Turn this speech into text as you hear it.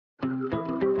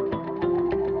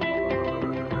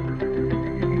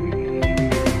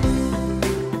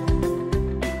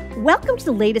Welcome to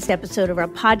the latest episode of our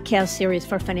podcast series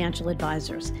for financial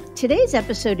advisors. Today's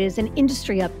episode is an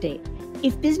industry update.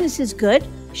 If business is good,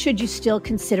 should you still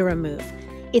consider a move?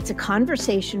 It's a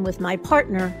conversation with my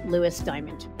partner, Lewis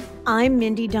Diamond. I'm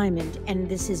Mindy Diamond, and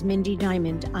this is Mindy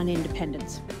Diamond on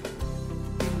Independence.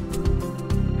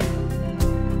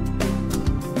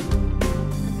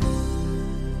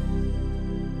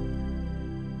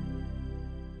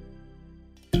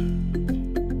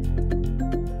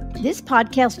 This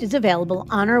podcast is available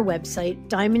on our website,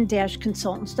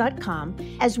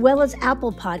 diamond-consultants.com, as well as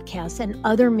Apple Podcasts and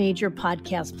other major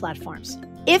podcast platforms.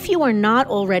 If you are not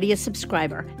already a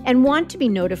subscriber and want to be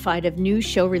notified of new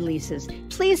show releases,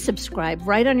 please subscribe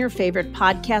right on your favorite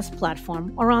podcast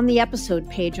platform or on the episode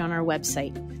page on our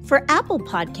website. For Apple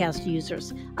Podcast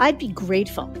users, I'd be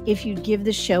grateful if you'd give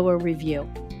the show a review.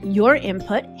 Your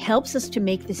input helps us to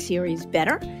make the series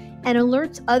better and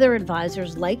alerts other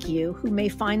advisors like you who may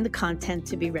find the content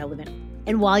to be relevant.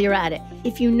 And while you're at it,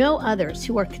 if you know others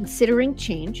who are considering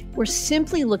change or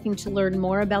simply looking to learn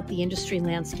more about the industry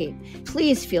landscape,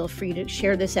 please feel free to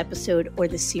share this episode or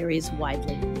the series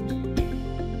widely.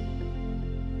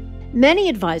 Many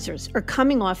advisors are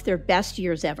coming off their best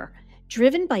years ever,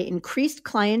 driven by increased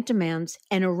client demands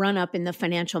and a run-up in the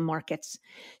financial markets.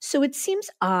 So it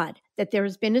seems odd that there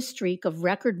has been a streak of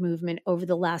record movement over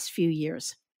the last few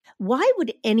years. Why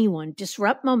would anyone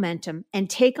disrupt momentum and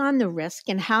take on the risk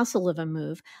and hassle of a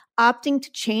move, opting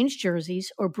to change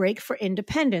jerseys or break for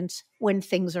independence when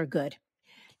things are good?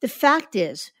 The fact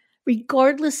is,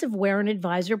 regardless of where an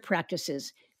advisor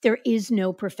practices, there is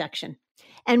no perfection.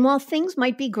 And while things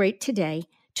might be great today,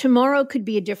 tomorrow could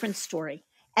be a different story,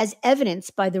 as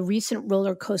evidenced by the recent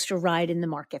roller coaster ride in the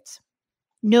markets.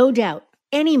 No doubt,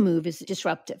 any move is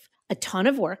disruptive, a ton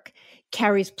of work,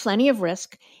 carries plenty of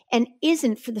risk, and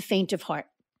isn't for the faint of heart.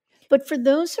 But for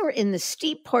those who are in the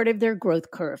steep part of their growth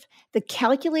curve, the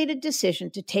calculated decision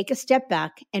to take a step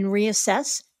back and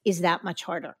reassess is that much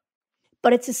harder.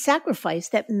 But it's a sacrifice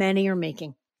that many are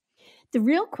making. The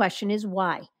real question is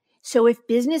why? So if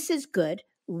business is good,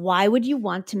 why would you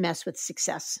want to mess with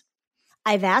success?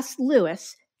 I've asked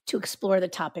Lewis to explore the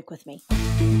topic with me.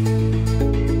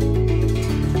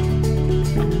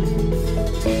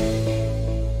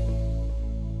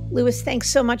 Lewis, thanks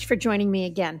so much for joining me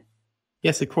again.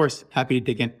 Yes, of course. Happy to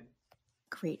dig in.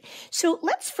 Great. So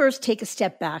let's first take a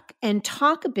step back and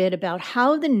talk a bit about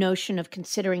how the notion of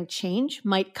considering change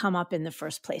might come up in the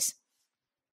first place.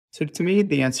 So to me,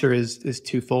 the answer is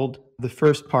twofold. The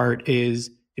first part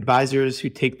is advisors who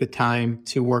take the time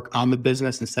to work on the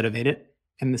business instead of in it.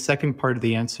 And the second part of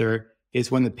the answer is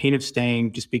when the pain of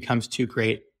staying just becomes too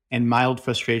great and mild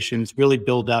frustrations really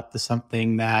build up to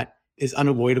something that is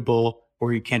unavoidable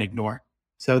or you can't ignore.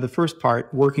 So the first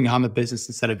part, working on the business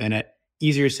instead of in it,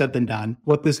 easier said than done.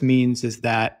 What this means is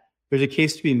that there's a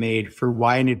case to be made for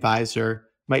why an advisor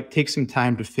might take some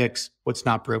time to fix what's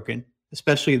not broken,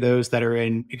 especially those that are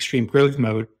in extreme growth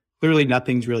mode. Clearly,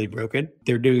 nothing's really broken.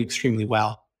 They're doing extremely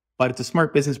well. But it's a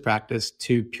smart business practice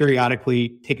to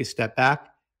periodically take a step back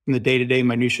from the day-to-day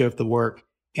minutia of the work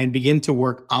and begin to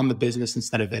work on the business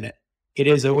instead of in it. It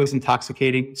is always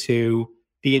intoxicating to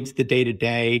be into the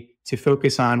day-to-day, to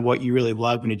focus on what you really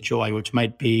love and enjoy, which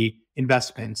might be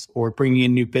investments or bringing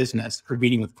in new business or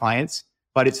meeting with clients.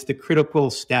 But it's the critical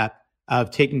step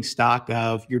of taking stock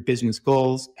of your business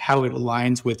goals, how it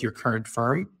aligns with your current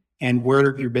firm, and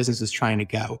where your business is trying to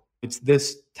go. It's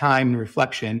this time and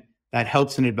reflection that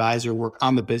helps an advisor work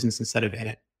on the business instead of in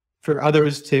it. For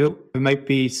others too, it might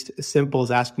be as simple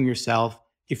as asking yourself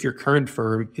if your current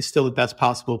firm is still the best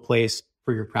possible place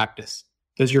for your practice.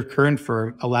 Does your current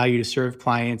firm allow you to serve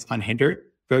clients unhindered,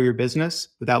 grow your business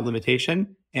without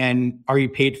limitation? And are you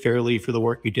paid fairly for the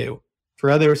work you do? For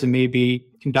others, it may be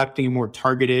conducting a more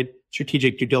targeted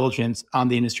strategic due diligence on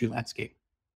the industry landscape.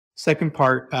 Second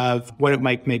part of what it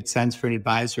might make sense for an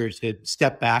advisor to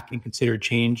step back and consider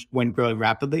change when growing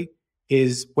rapidly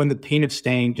is when the pain of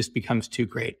staying just becomes too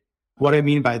great. What I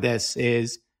mean by this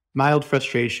is mild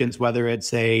frustrations, whether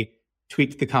it's a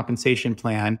tweak to the compensation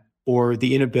plan or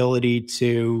the inability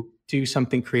to do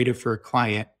something creative for a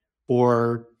client,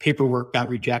 or paperwork got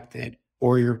rejected,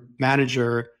 or your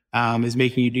manager is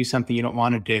making you do something you don't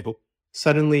want to do,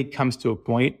 suddenly comes to a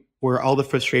point where all the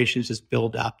frustrations just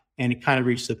build up and it kind of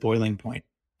reaches a boiling point.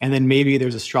 And then maybe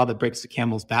there's a straw that breaks the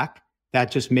camel's back that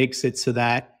just makes it so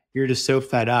that you're just so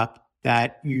fed up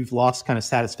that you've lost kind of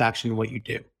satisfaction in what you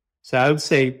do. So I would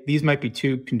say these might be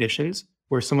two conditions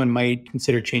where someone might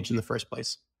consider change in the first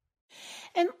place.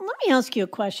 And let me ask you a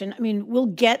question. I mean, we'll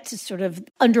get to sort of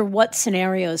under what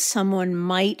scenarios someone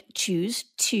might choose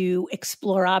to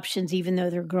explore options, even though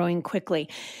they're growing quickly.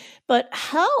 But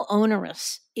how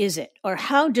onerous is it? Or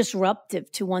how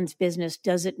disruptive to one's business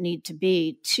does it need to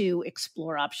be to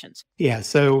explore options? Yeah,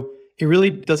 so it really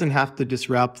doesn't have to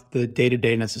disrupt the day to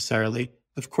day necessarily.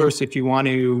 Of course, if you want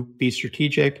to be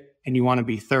strategic and you want to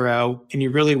be thorough and you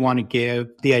really want to give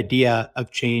the idea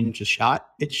of change a shot,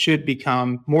 it should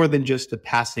become more than just a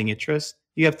passing interest.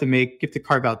 You have to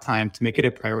carve out time to make it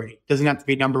a priority. It doesn't have to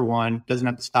be number one, doesn't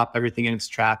have to stop everything in its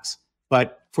tracks.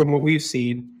 But from what we've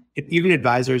seen, even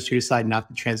advisors who decide not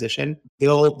to transition,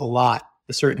 they'll allot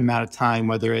a certain amount of time,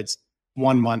 whether it's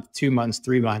 1 month, 2 months,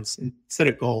 3 months, and set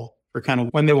a goal for kind of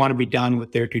when they want to be done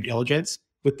with their due diligence,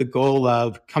 with the goal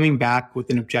of coming back with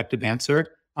an objective answer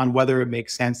on whether it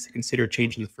makes sense to consider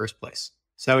change in the first place.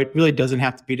 So it really doesn't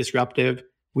have to be disruptive.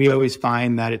 We always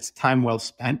find that it's time well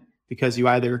spent because you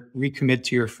either recommit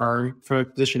to your firm from a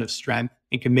position of strength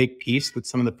and can make peace with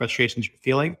some of the frustrations you're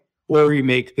feeling, or you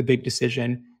make the big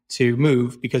decision to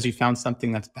move because you found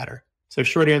something that's better. So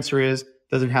short answer is,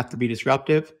 doesn't have to be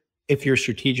disruptive if you're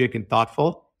strategic and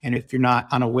thoughtful, and if you're not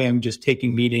on a whim just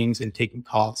taking meetings and taking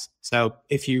calls. So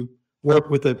if you work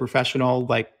with a professional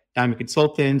like Diamond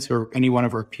Consultants or any one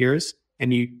of our peers,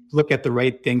 and you look at the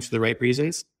right things for the right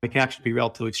reasons, it can actually be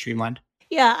relatively streamlined.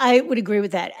 Yeah, I would agree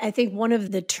with that. I think one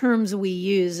of the terms we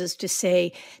use is to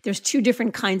say there's two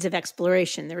different kinds of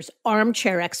exploration. There's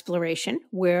armchair exploration,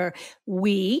 where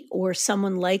we or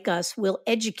someone like us will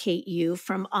educate you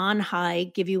from on high,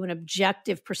 give you an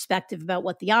objective perspective about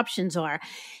what the options are.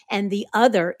 And the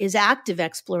other is active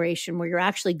exploration, where you're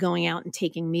actually going out and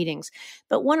taking meetings.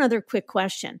 But one other quick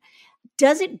question.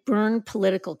 Does it burn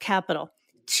political capital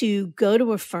to go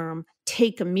to a firm,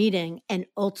 take a meeting, and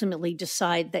ultimately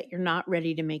decide that you're not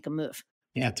ready to make a move?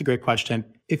 Yeah, it's a great question.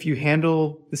 If you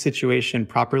handle the situation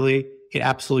properly, it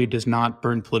absolutely does not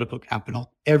burn political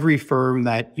capital. Every firm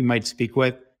that you might speak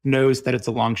with knows that it's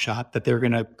a long shot, that they're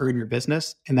going to earn your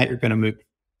business and that you're going to move.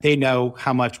 They know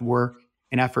how much work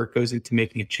and effort goes into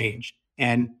making a change.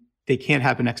 And they can't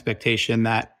have an expectation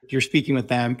that you're speaking with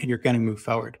them and you're going to move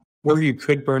forward. Where you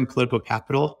could burn political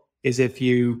capital is if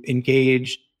you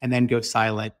engage and then go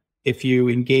silent, if you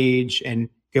engage and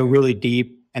go really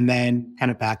deep and then kind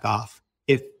of back off.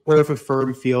 Or if a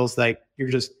firm feels like you're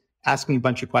just asking a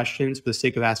bunch of questions for the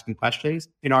sake of asking questions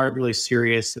and aren't really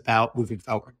serious about moving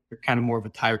forward. You're kind of more of a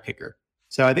tire kicker.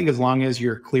 So I think as long as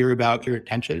you're clear about your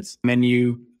intentions and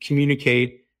you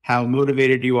communicate how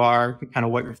motivated you are, kind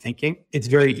of what you're thinking, it's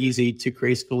very easy to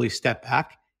gracefully step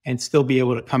back and still be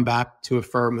able to come back to a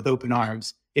firm with open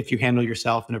arms if you handle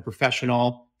yourself in a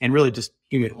professional and really just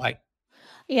human way.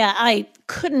 Yeah, I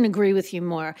couldn't agree with you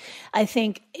more. I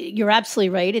think you're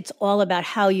absolutely right. It's all about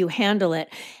how you handle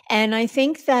it. And I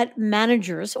think that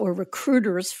managers or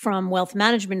recruiters from wealth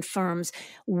management firms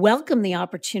welcome the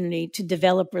opportunity to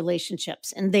develop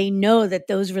relationships. And they know that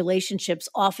those relationships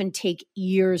often take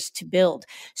years to build,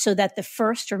 so that the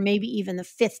first or maybe even the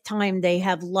fifth time they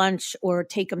have lunch or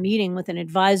take a meeting with an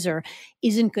advisor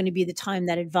isn't going to be the time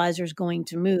that advisor is going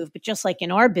to move. But just like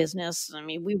in our business, I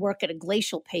mean, we work at a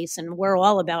glacial pace and we're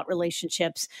all about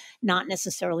relationships, not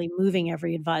necessarily moving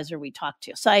every advisor we talk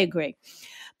to. So I agree.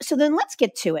 So then let's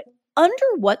get to it. Under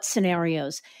what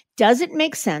scenarios does it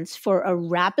make sense for a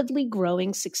rapidly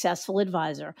growing, successful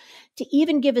advisor to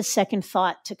even give a second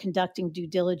thought to conducting due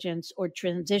diligence or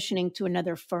transitioning to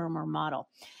another firm or model?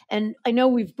 And I know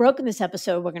we've broken this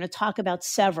episode. We're going to talk about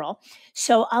several.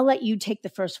 So I'll let you take the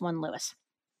first one, Lewis.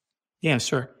 Yeah,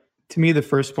 sure. To me, the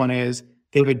first one is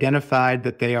they've identified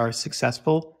that they are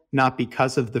successful, not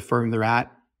because of the firm they're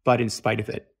at, but in spite of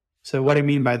it. So what I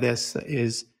mean by this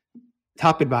is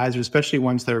top advisors, especially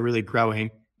ones that are really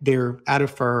growing, they're at a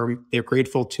firm, they're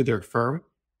grateful to their firm,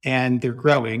 and they're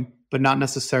growing, but not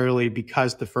necessarily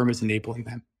because the firm is enabling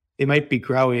them. They might be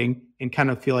growing and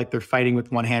kind of feel like they're fighting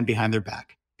with one hand behind their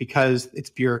back because it's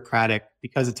bureaucratic,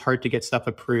 because it's hard to get stuff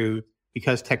approved,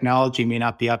 because technology may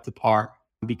not be up to par,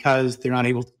 because they're not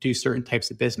able to do certain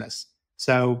types of business.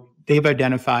 So they've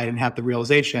identified and have the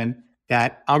realization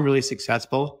that I'm really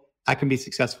successful. I can be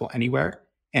successful anywhere.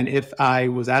 And if I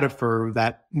was at a firm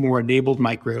that more enabled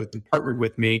my growth and partnered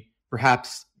with me,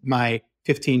 perhaps my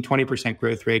 15, 20%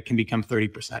 growth rate can become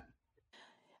 30%.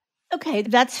 Okay,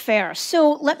 that's fair.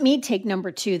 So let me take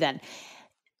number two then.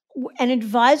 An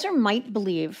advisor might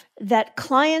believe that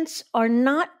clients are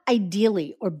not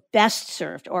ideally or best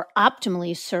served or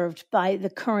optimally served by the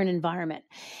current environment,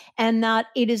 and that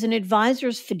it is an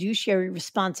advisor's fiduciary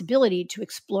responsibility to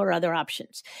explore other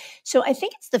options. So I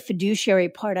think it's the fiduciary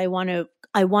part I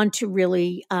want to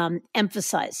really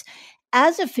emphasize.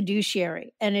 As a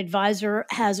fiduciary, an advisor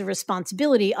has a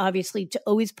responsibility, obviously, to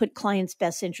always put clients'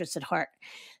 best interests at heart.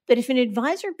 But if an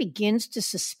advisor begins to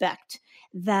suspect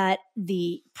that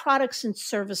the products and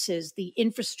services, the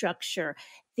infrastructure,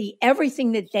 the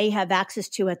everything that they have access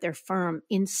to at their firm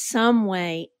in some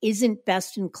way isn't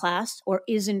best in class or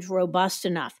isn't robust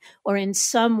enough, or in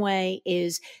some way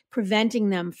is preventing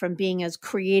them from being as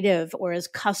creative or as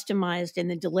customized in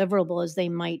the deliverable as they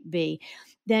might be,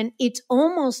 then it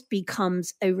almost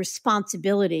becomes a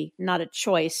responsibility, not a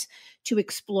choice, to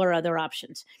explore other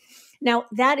options. Now,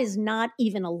 that is not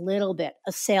even a little bit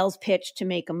a sales pitch to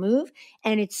make a move.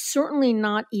 And it's certainly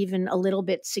not even a little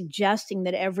bit suggesting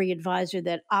that every advisor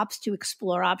that opts to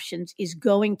explore options is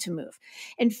going to move.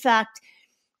 In fact,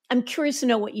 I'm curious to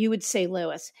know what you would say,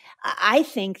 Lewis. I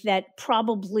think that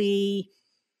probably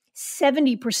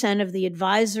 70% of the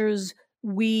advisors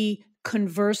we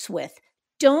converse with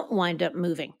don't wind up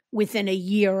moving within a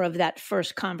year of that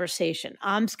first conversation.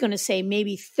 I'm going to say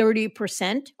maybe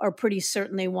 30% are pretty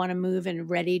certain they want to move and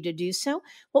ready to do so.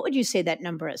 What would you say that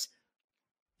number is?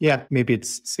 Yeah, maybe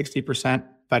it's 60%,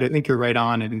 but I think you're right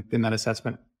on in that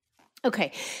assessment.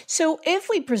 Okay. So if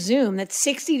we presume that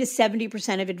 60 to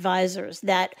 70% of advisors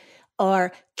that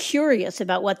are curious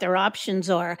about what their options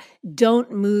are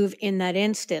don't move in that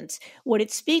instance, what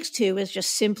it speaks to is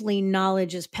just simply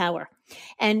knowledge is power.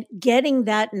 And getting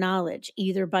that knowledge,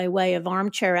 either by way of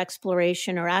armchair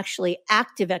exploration or actually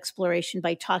active exploration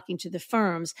by talking to the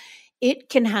firms, it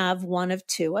can have one of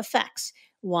two effects.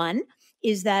 One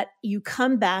is that you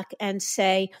come back and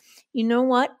say, you know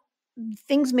what?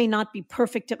 Things may not be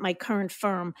perfect at my current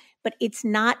firm, but it's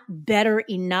not better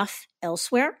enough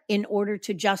elsewhere in order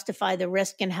to justify the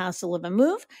risk and hassle of a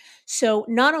move. So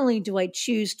not only do I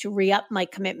choose to re-up my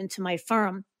commitment to my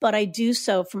firm, but I do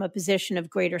so from a position of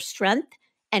greater strength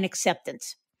and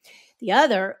acceptance. The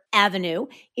other avenue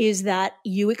is that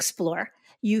you explore.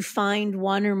 You find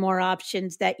one or more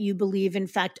options that you believe, in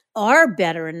fact, are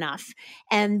better enough.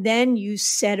 And then you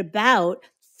set about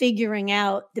figuring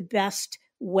out the best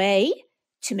way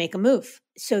to make a move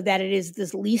so that it is the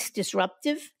least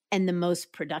disruptive and the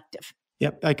most productive.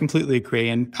 Yep, I completely agree.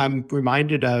 And I'm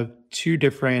reminded of two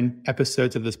different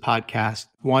episodes of this podcast.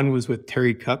 One was with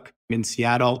Terry Cook in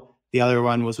Seattle. The other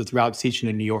one was with Rob Sechan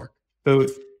in New York.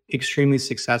 Both extremely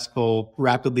successful,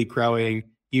 rapidly growing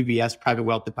UBS private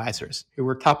wealth advisors who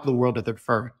were top of the world at their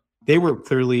firm. They were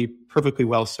clearly perfectly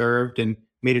well served and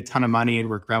made a ton of money and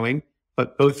were growing.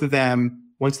 But both of them,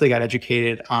 once they got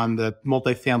educated on the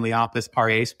multifamily office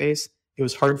RA space, it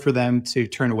was hard for them to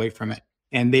turn away from it.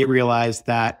 And they realized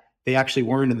that they actually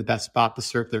weren't in the best spot to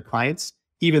serve their clients,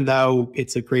 even though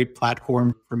it's a great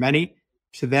platform for many.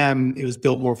 To them, it was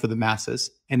built more for the masses.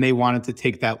 And they wanted to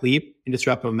take that leap and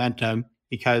disrupt momentum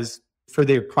because for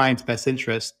their clients' best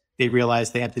interest, they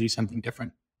realized they had to do something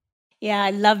different. Yeah,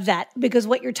 I love that, because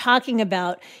what you're talking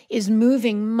about is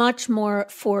moving much more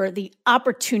for the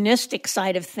opportunistic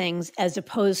side of things as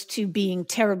opposed to being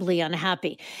terribly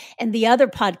unhappy. And the other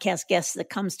podcast guest that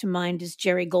comes to mind is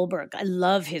Jerry Goldberg. I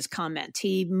love his comment.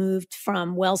 He moved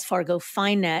from Wells Fargo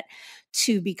FiNet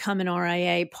to become an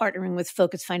RIA, partnering with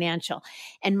Focus Financial.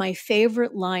 And my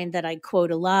favorite line that I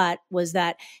quote a lot was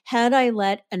that had I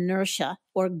let inertia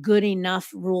or good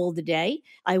enough rule the day,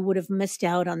 I would have missed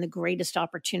out on the greatest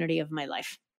opportunity of my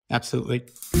life. Absolutely.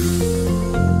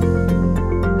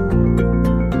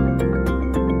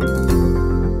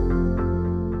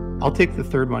 I'll take the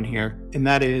third one here, and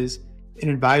that is an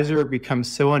advisor becomes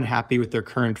so unhappy with their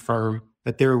current firm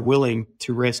that they're willing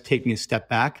to risk taking a step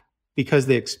back because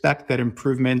they expect that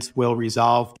improvements will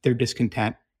resolve their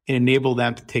discontent and enable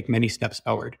them to take many steps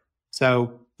forward.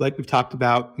 So, like we've talked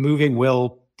about, moving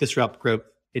will disrupt growth.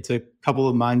 It's a couple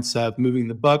of months of moving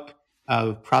the book,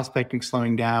 of prospecting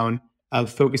slowing down, of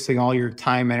focusing all your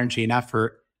time, energy, and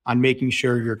effort on making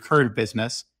sure your current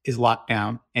business is locked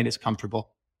down and is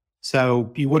comfortable.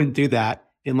 So you wouldn't do that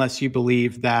unless you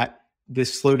believe that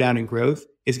this slowdown in growth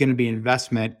is going to be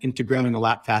investment into growing a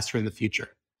lot faster in the future.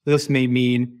 This may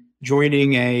mean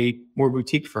joining a more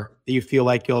boutique firm that you feel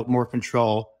like you'll have more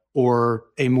control, or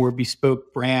a more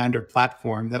bespoke brand or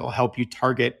platform that will help you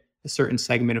target a certain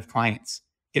segment of clients.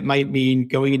 It might mean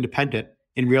going independent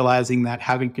and realizing that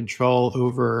having control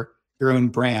over your own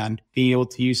brand, being able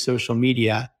to use social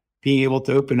media, being able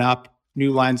to open up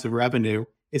new lines of revenue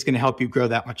is going to help you grow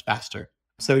that much faster.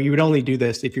 So you would only do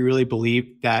this if you really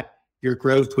believe that your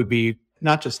growth would be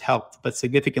not just helped, but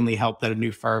significantly helped at a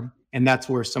new firm. And that's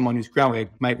where someone who's growing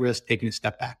might risk taking a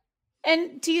step back.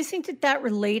 And do you think that that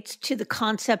relates to the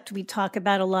concept we talk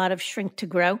about a lot of shrink to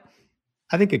grow?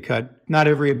 I think it could. Not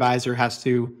every advisor has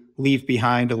to leave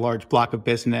behind a large block of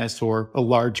business or a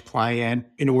large client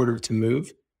in order to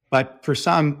move. But for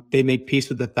some, they make peace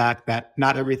with the fact that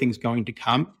not everything's going to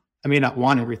come. I may not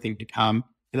want everything to come.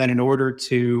 And then in order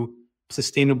to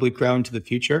sustainably grow into the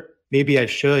future, maybe I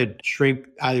should shrink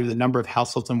either the number of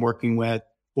households I'm working with,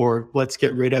 or let's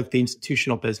get rid of the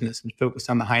institutional business and focus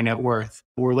on the high net worth,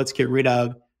 or let's get rid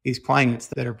of these clients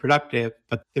that are productive,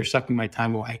 but they're sucking my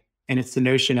time away. And it's the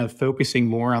notion of focusing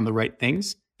more on the right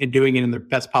things and doing it in the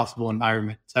best possible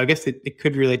environment. So I guess it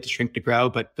could relate to shrink to grow,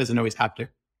 but doesn't always have to.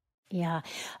 Yeah.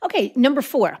 Okay. Number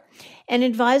 4, an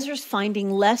advisor's finding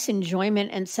less enjoyment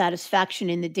and satisfaction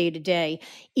in the day to day,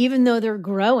 even though they're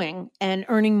growing and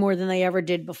earning more than they ever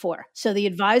did before. So the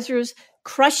advisor's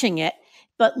crushing it,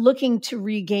 but looking to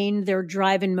regain their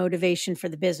drive and motivation for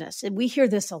the business. And we hear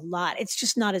this a lot. It's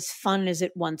just not as fun as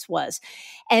it once was.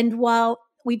 And while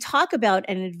we talk about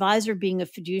an advisor being a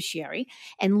fiduciary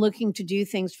and looking to do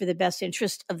things for the best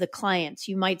interest of the clients,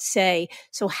 you might say,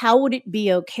 so how would it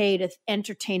be okay to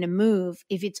entertain a move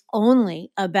if it's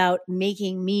only about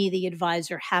making me, the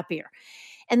advisor, happier?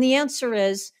 And the answer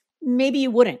is maybe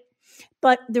you wouldn't.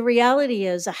 But the reality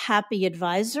is a happy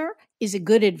advisor is a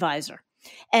good advisor.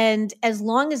 And as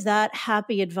long as that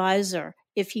happy advisor,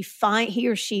 if he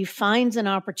or she finds an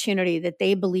opportunity that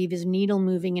they believe is needle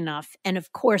moving enough, and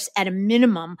of course, at a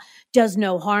minimum, does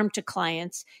no harm to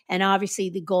clients, and obviously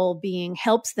the goal being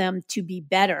helps them to be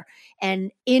better,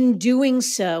 and in doing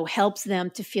so helps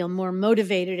them to feel more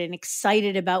motivated and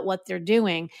excited about what they're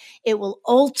doing, it will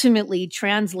ultimately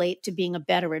translate to being a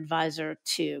better advisor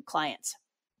to clients.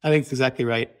 I think it's exactly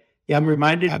right. Yeah, I'm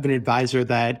reminded of an advisor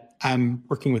that I'm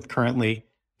working with currently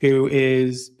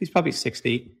he's probably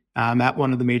 60 at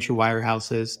one of the major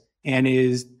wirehouses and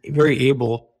is very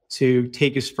able to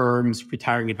take his firm's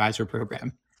retiring advisor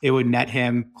program. It would net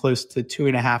him close to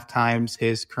 2.5 times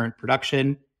his current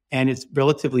production, and it's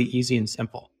relatively easy and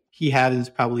simple. He has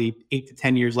probably 8 to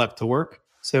 10 years left to work.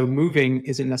 So moving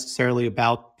isn't necessarily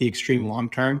about the extreme long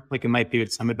term, like it might be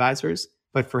with some advisors.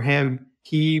 But for him,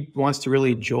 he wants to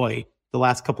really enjoy the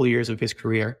last couple of years of his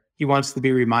career. He wants to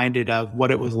be reminded of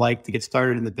what it was like to get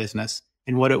started in the business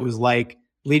and what it was like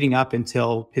leading up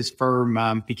until his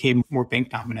firm became more bank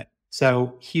dominant.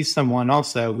 So he's someone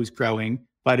also who's growing,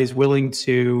 but is willing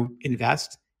to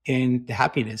invest in the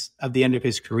happiness of the end of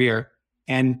his career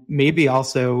and maybe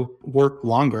also work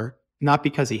longer, not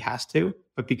because he has to,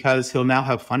 but because he'll now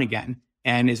have fun again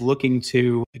and is looking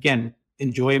to, again,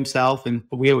 enjoy himself. And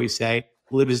what we always say,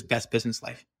 live his best business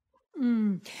life.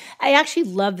 I actually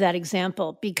love that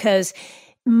example because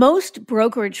most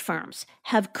brokerage firms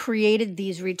have created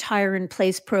these retire in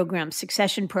place programs,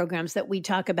 succession programs that we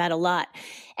talk about a lot.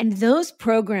 And those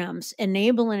programs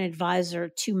enable an advisor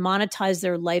to monetize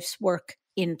their life's work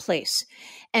in place.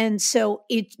 And so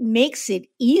it makes it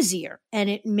easier and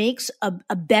it makes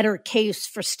a better case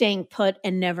for staying put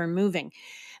and never moving.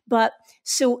 But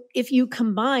so if you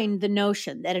combine the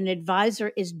notion that an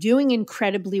advisor is doing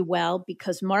incredibly well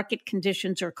because market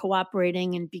conditions are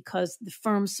cooperating and because the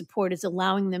firm's support is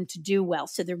allowing them to do well,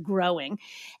 so they're growing.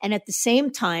 And at the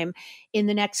same time, in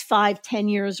the next 5, 10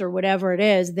 years or whatever it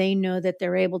is, they know that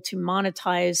they're able to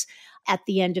monetize at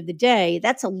the end of the day.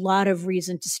 That's a lot of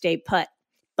reason to stay put.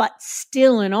 But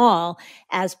still in all,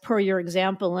 as per your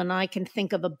example, and I can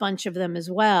think of a bunch of them as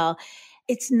well,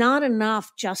 it's not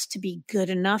enough just to be good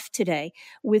enough today.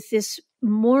 With this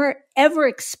more ever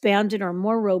expanded or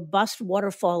more robust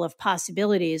waterfall of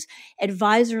possibilities,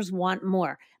 advisors want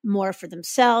more for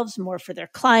themselves, more for their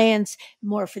clients,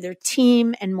 more for their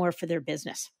team, and more for their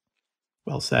business.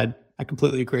 Well said. I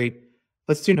completely agree.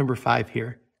 Let's do number 5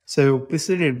 here. So this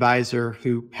is an advisor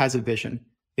who has a vision.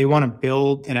 They want to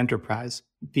build an enterprise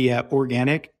via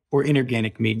organic or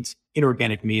inorganic means.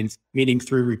 Inorganic means, meaning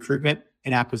through recruitment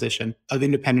and acquisition of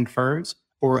independent firms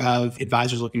or of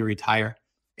advisors looking to retire,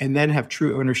 and then have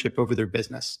true ownership over their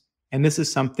business. And this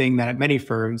is something that at many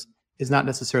firms is not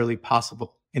necessarily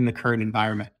possible in the current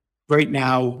environment. Right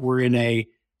now, we're in a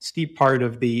steep part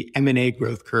of the M&A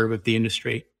growth curve of the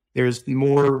industry. There's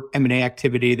more M&A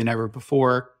activity than ever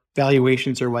before.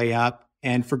 Valuations are way up,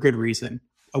 and for good reason.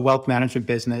 A wealth management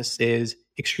business is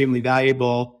extremely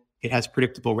valuable. It has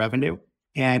predictable revenue,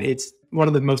 and it's one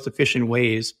of the most efficient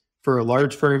ways for a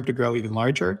large firm to grow even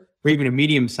larger, or even a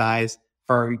medium-sized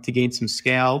firm to gain some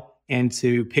scale and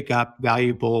to pick up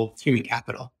valuable human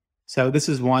capital. So this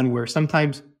is one where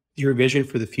sometimes your vision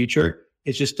for the future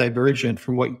is just divergent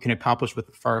from what you can accomplish with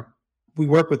the firm. We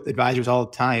work with advisors all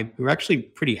the time who are actually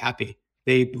pretty happy.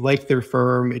 They like their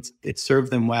firm, it's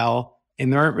served them well,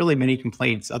 and there aren't really many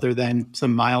complaints other than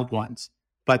some mild ones.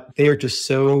 But they are just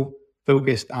so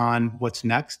focused on what's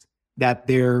next that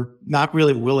they're not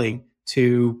really willing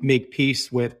to make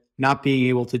peace with not being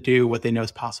able to do what they know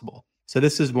is possible. So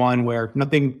this is one where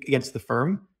nothing against the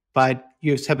firm, but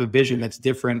you just have a vision that's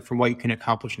different from what you can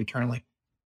accomplish internally.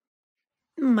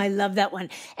 I love that one.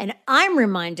 And I'm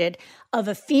reminded of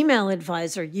a female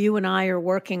advisor you and I are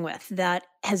working with that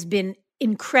has been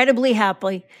incredibly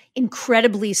happy,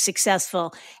 incredibly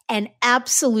successful, and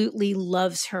absolutely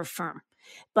loves her firm.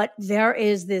 But there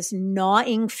is this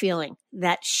gnawing feeling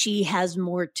that she has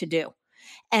more to do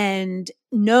and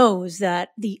knows that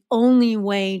the only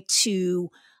way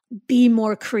to be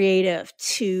more creative,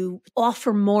 to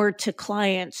offer more to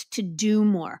clients, to do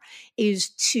more, is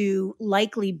to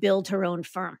likely build her own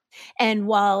firm. And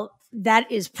while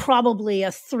that is probably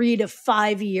a 3 to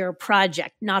 5 year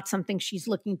project, not something she's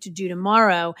looking to do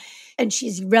tomorrow, and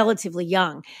she's relatively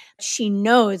young, she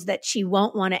knows that she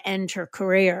won't want to end her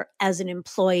career as an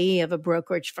employee of a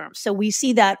brokerage firm. So we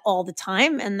see that all the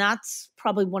time, and that's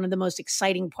probably one of the most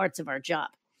exciting parts of our job.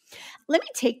 Let me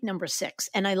take number 6,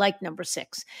 and I like number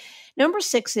 6. Number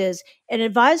 6 is an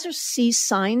advisor sees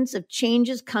signs of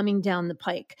changes coming down the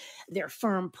pike. Their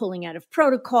firm pulling out of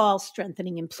protocol,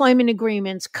 strengthening employment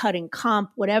agreements, cutting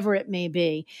comp, whatever it may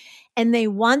be, and they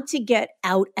want to get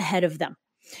out ahead of them.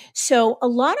 So a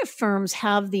lot of firms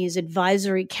have these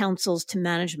advisory councils to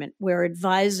management where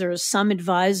some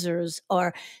advisors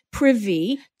are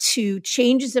privy to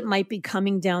changes that might be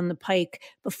coming down the pike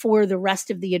before the rest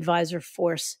of the advisor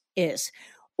force is.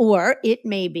 Or it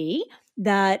may be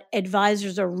that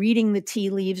advisors are reading the tea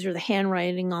leaves or the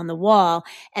handwriting on the wall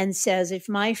and says, if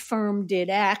my firm did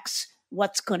X,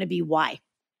 what's going to be Y?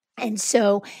 And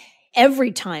so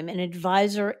every time an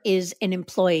advisor is an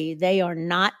employee, they are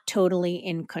not totally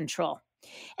in control.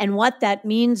 And what that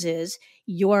means is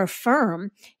your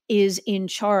firm is in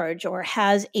charge or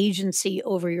has agency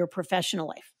over your professional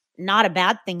life. Not a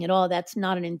bad thing at all. That's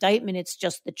not an indictment. It's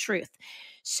just the truth.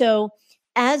 So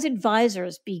as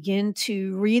advisors begin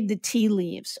to read the tea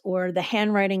leaves or the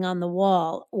handwriting on the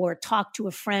wall or talk to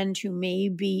a friend who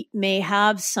may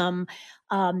have some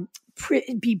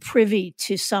be privy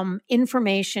to some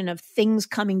information of things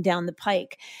coming down the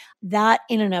pike, that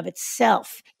in and of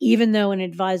itself, even though an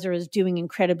advisor is doing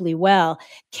incredibly well,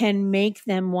 can make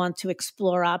them want to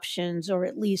explore options or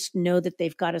at least know that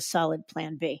they've got a solid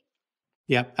plan B.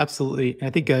 Yeah, absolutely. I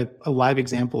think a live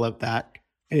example of that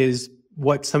is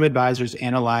what some advisors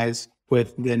analyze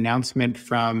with the announcement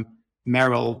from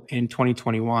Merrill in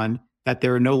 2021 that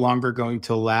they're no longer going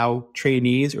to allow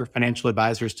trainees or financial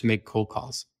advisors to make cold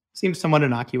calls. Seems somewhat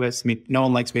innocuous. I mean, no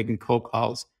one likes making cold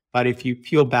calls, but if you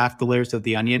peel back the layers of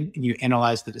the onion and you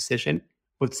analyze the decision,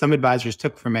 what some advisors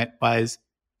took from it was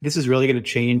this is really going to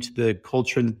change the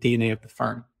culture and the DNA of the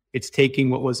firm. It's taking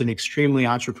what was an extremely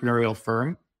entrepreneurial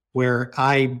firm where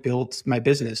I built my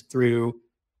business through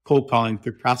cold calling,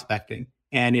 through prospecting,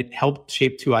 and it helped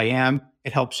shape who I am.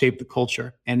 It helped shape the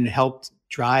culture and it helped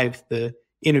drive the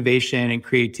innovation and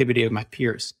creativity of my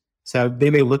peers. So they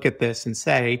may look at this and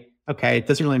say, okay, it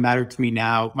doesn't really matter to me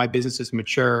now. My business is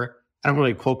mature. I don't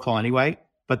really cold call anyway,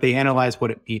 but they analyze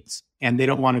what it means and they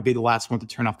don't want to be the last one to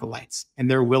turn off the lights. And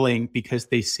they're willing because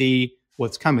they see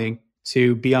what's coming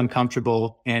to be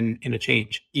uncomfortable in a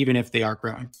change, even if they are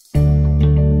growing.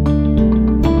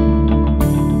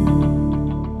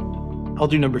 I'll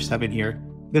do number 7 here.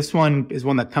 This one is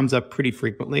one that comes up pretty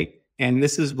frequently. And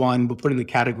this is one we'll put in the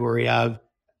category of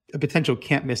a potential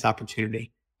can't miss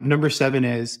opportunity. Number 7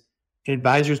 is an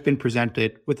advisor's been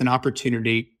presented with an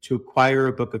opportunity to acquire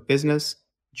a book of business,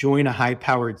 join a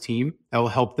high-powered team that will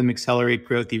help them accelerate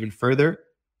growth even further,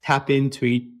 tap into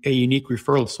a unique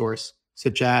referral source,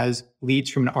 such as leads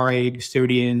from an RIA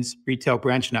custodian's retail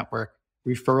branch network,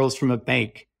 referrals from a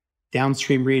bank,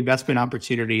 downstream reinvestment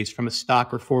opportunities from a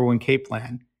stock or 401k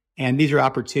plan. And these are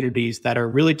opportunities that are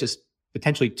really just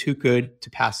potentially too good to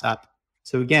pass up.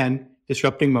 So again,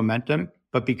 disrupting momentum,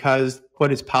 but because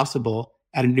what is possible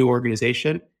at a new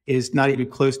organization is not even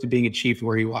close to being achieved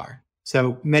where you are.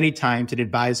 So many times an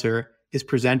advisor is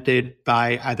presented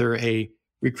by either a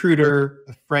recruiter,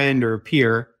 a friend, or a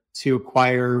peer to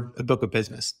acquire a book of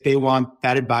business. They want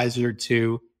that advisor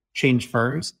to change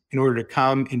firms in order to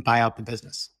come and buy out the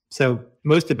business. So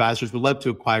most advisors would love to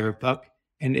acquire a book.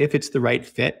 And if it's the right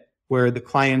fit, where the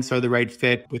clients are the right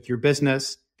fit with your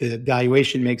business, the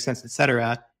valuation makes sense, et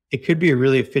cetera, it could be a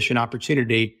really efficient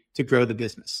opportunity to grow the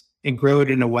business and grow it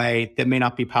in a way that may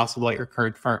not be possible at your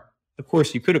current firm. Of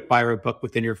course, you could acquire a book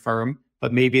within your firm,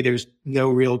 but maybe there's no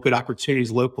real good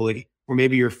opportunities locally, or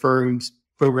maybe your firm's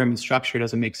program and structure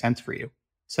doesn't make sense for you.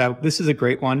 So this is a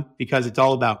great one because it's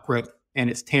all about growth and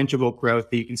it's tangible growth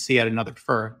that you can see at another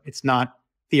firm. It's not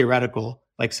theoretical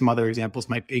like some other examples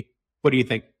might be. What do you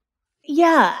think?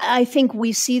 Yeah, I think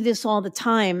we see this all the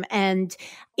time, and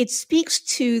it speaks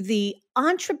to the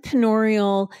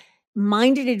entrepreneurial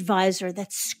minded advisor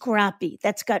that's scrappy,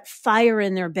 that's got fire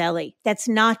in their belly, that's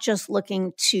not just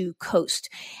looking to coast.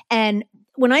 And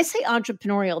when I say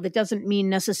entrepreneurial, that doesn't mean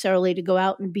necessarily to go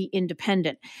out and be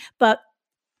independent, but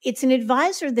it's an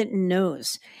advisor that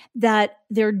knows that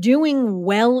they're doing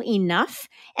well enough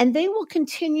and they will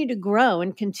continue to grow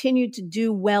and continue to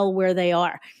do well where they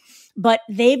are. But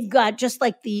they've got, just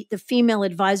like the female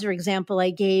advisor example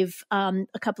I gave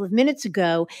a couple of minutes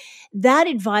ago, that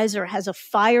advisor has a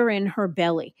fire in her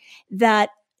belly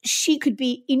that she could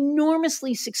be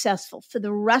enormously successful for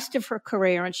the rest of her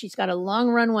career. And she's got a long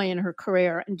runway in her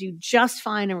career and do just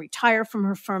fine and retire from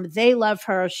her firm. They love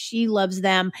her. She loves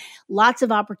them. Lots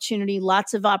of opportunity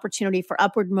for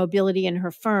upward mobility in her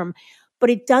firm.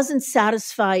 But it doesn't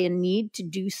satisfy a need to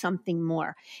do something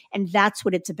more. And that's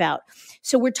what it's about.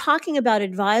 So we're talking about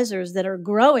advisors that are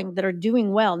growing, that are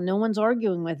doing well. No one's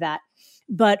arguing with that.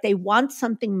 But they want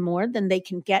something more than they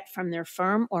can get from their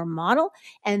firm or model.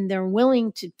 And they're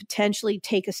willing to potentially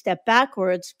take a step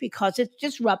backwards because it's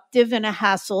disruptive and a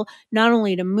hassle, not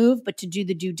only to move, but to do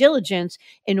the due diligence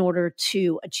in order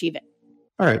to achieve it.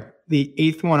 All right. The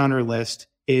eighth one on our list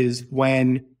is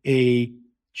when a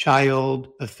child,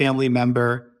 a family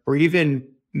member, or even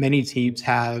many teams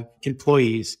have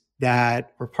employees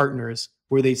that are partners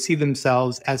where they see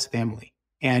themselves as family.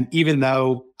 And even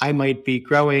though I might be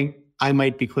growing, I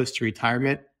might be close to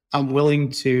retirement, I'm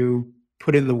willing to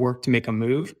put in the work to make a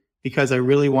move because I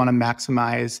really want to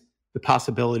maximize the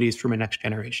possibilities for my next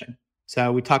generation.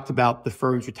 So we talked about the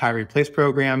firm's retire replace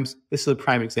programs. This is a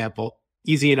prime example.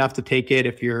 Easy enough to take it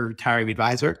if you're a retiring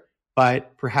advisor,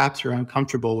 but perhaps you're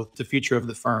uncomfortable with the future of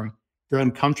the firm. You're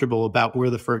uncomfortable about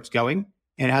where the firm's going.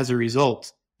 And as a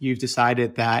result, you've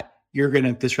decided that you're going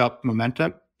to disrupt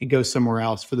momentum and go somewhere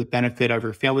else for the benefit of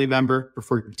your family member or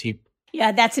for your team.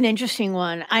 Yeah, that's an interesting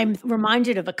one. I'm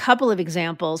reminded of a couple of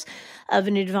examples of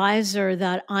an advisor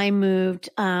that I moved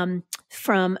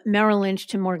from Merrill Lynch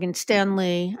to Morgan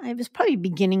Stanley. It was probably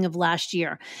beginning of last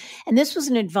year. And this was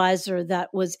an advisor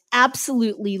that was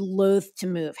absolutely loath to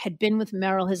move, had been with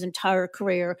Merrill his entire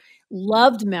career,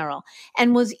 loved Merrill,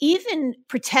 and was even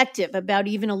protective about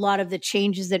even a lot of the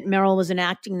changes that Merrill was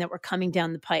enacting that were coming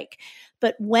down the pike.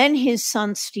 But when his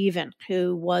son, Stephen,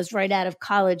 who was right out of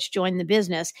college, joined the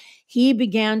business, he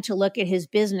began to look at his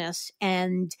business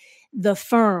and the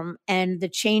firm and the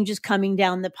changes coming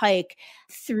down the pike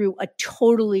through a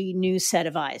totally new set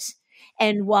of eyes.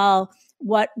 And while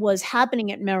what was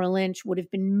happening at Merrill Lynch would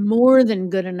have been more than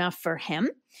good enough for him,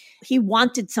 he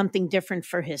wanted something different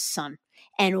for his son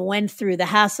and went through the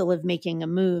hassle of making a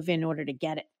move in order to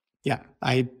get it. Yeah,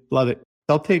 I love it.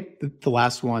 I'll take the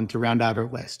last one to round out our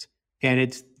list. And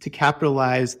it's to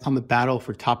capitalize on the battle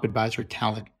for top advisor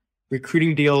talent.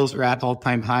 Recruiting deals are at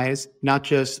all-time highs, not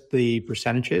just the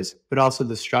percentages, but also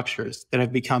the structures that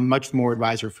have become much more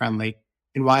advisor-friendly.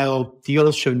 And while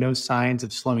deals show no signs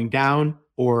of slowing down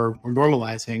or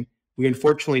normalizing, we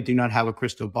unfortunately do not have a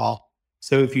crystal ball.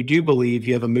 So if you do believe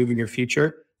you have a move in your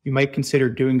future, you might consider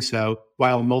doing so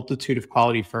while a multitude of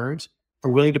quality firms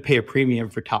are willing to pay a premium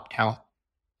for top talent.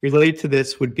 Related to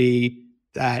this would be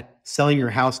that selling your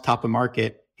house top of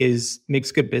market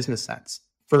makes good business sense.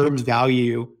 Firms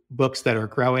value books that are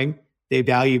growing. They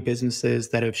value businesses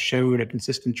that have shown a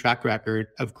consistent track record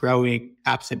of growing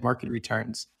absent market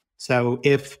returns. So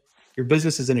if your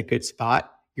business is in a good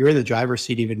spot, you're in the driver's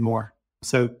seat even more.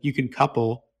 So you can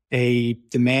couple a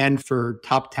demand for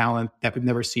top talent that we've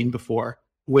never seen before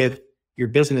with your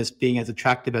business being as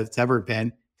attractive as it's ever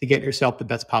been to get yourself the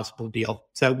best possible deal.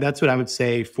 So that's what I would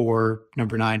say for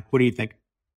number 9. What do you think?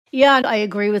 Yeah, I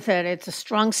agree with it. It's a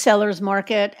strong seller's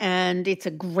market and it's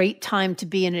a great time to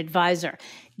be an advisor.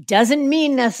 Doesn't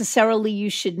mean necessarily you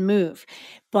should move,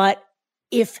 but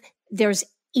if there's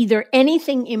either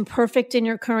anything imperfect in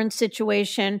your current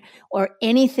situation or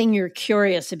anything you're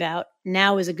curious about,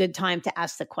 now is a good time to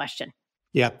ask the question.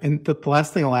 Yeah. And the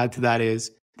last thing I'll add to that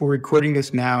is we're recording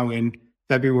this now in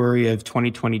February of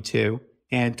 2022.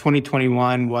 And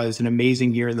 2021 was an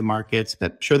amazing year in the markets.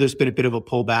 I'm sure there's been a bit of a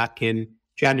pullback in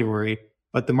January,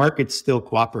 but the market's still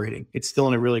cooperating. It's still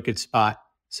in a really good spot.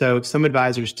 So some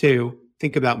advisors too,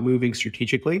 think about moving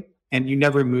strategically, and you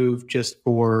never move just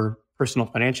for personal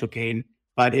financial gain.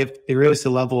 But if there is a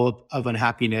level of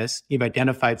unhappiness, you've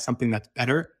identified something that's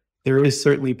better, there is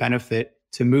certainly benefit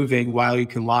to moving while you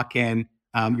can lock in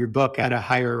your book at a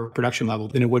higher production level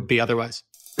than it would be otherwise.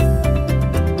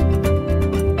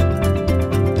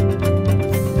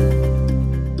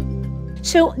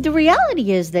 So the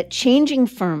reality is that changing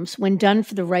firms, when done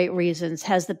for the right reasons,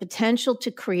 has the potential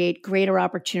to create greater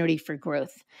opportunity for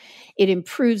growth. It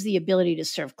improves the ability to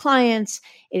serve clients.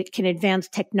 It can advance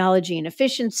technology and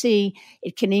efficiency.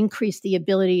 It can increase the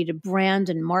ability to brand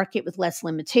and market with less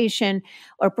limitation,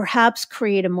 or perhaps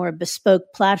create a more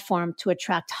bespoke platform to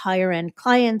attract higher end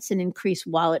clients and increase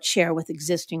wallet share with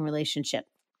existing relationships.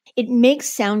 It makes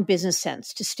sound business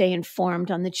sense to stay informed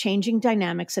on the changing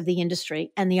dynamics of the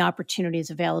industry and the opportunities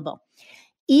available,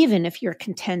 even if you're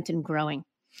content and growing,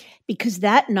 because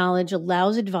that knowledge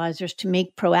allows advisors to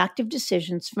make proactive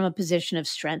decisions from a position of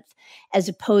strength, as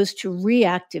opposed to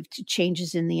reactive to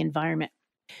changes in the environment.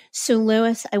 So,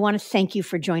 Lewis, I want to thank you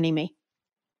for joining me.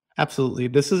 Absolutely.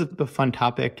 This is a fun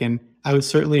topic, and I would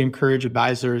certainly encourage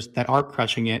advisors that are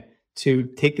crushing it to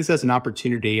take this as an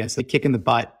opportunity, as a kick in the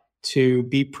butt to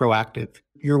be proactive.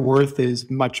 Your worth is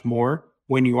much more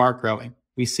when you are growing.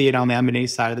 We see it on the M&A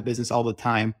side of the business all the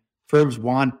time. Firms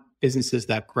want businesses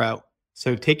that grow.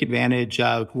 So take advantage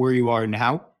of where you are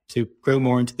now to grow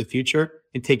more into the future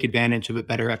and take advantage of a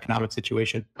better economic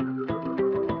situation.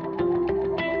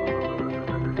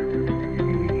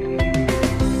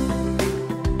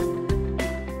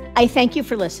 I thank you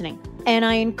for listening, and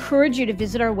I encourage you to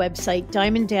visit our website,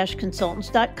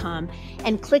 diamond-consultants.com,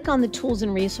 and click on the Tools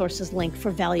and Resources link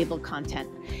for valuable content.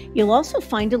 You'll also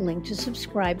find a link to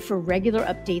subscribe for regular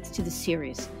updates to the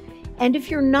series. And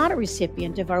if you're not a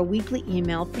recipient of our weekly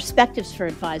email, Perspectives for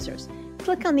Advisors,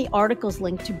 click on the articles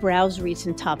link to browse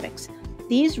recent topics.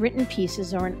 These written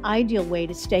pieces are an ideal way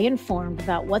to stay informed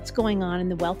about what's going on in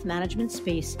the wealth management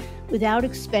space without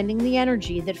expending the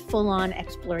energy that full-on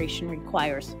exploration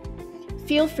requires.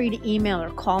 Feel free to email or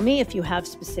call me if you have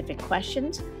specific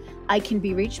questions. I can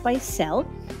be reached by cell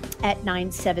at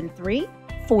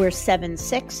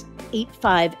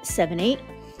 973-476-8578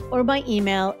 or by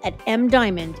email at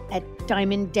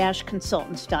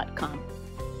mdiamond@diamond-consultants.com.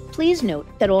 Please note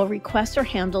that all requests are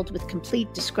handled with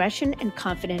complete discretion and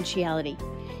confidentiality.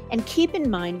 And keep in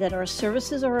mind that our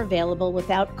services are available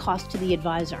without cost to the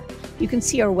advisor. You can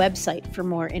see our website for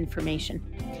more information.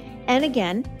 And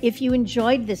again, if you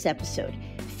enjoyed this episode,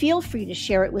 feel free to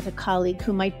share it with a colleague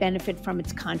who might benefit from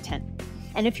its content.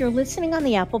 And if you're listening on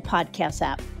the Apple Podcasts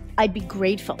app, I'd be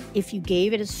grateful if you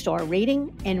gave it a star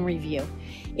rating and review.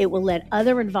 It will let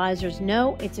other advisors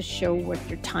know it's a show worth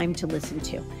your time to listen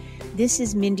to. This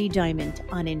is Mindy Diamond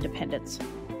on Independence.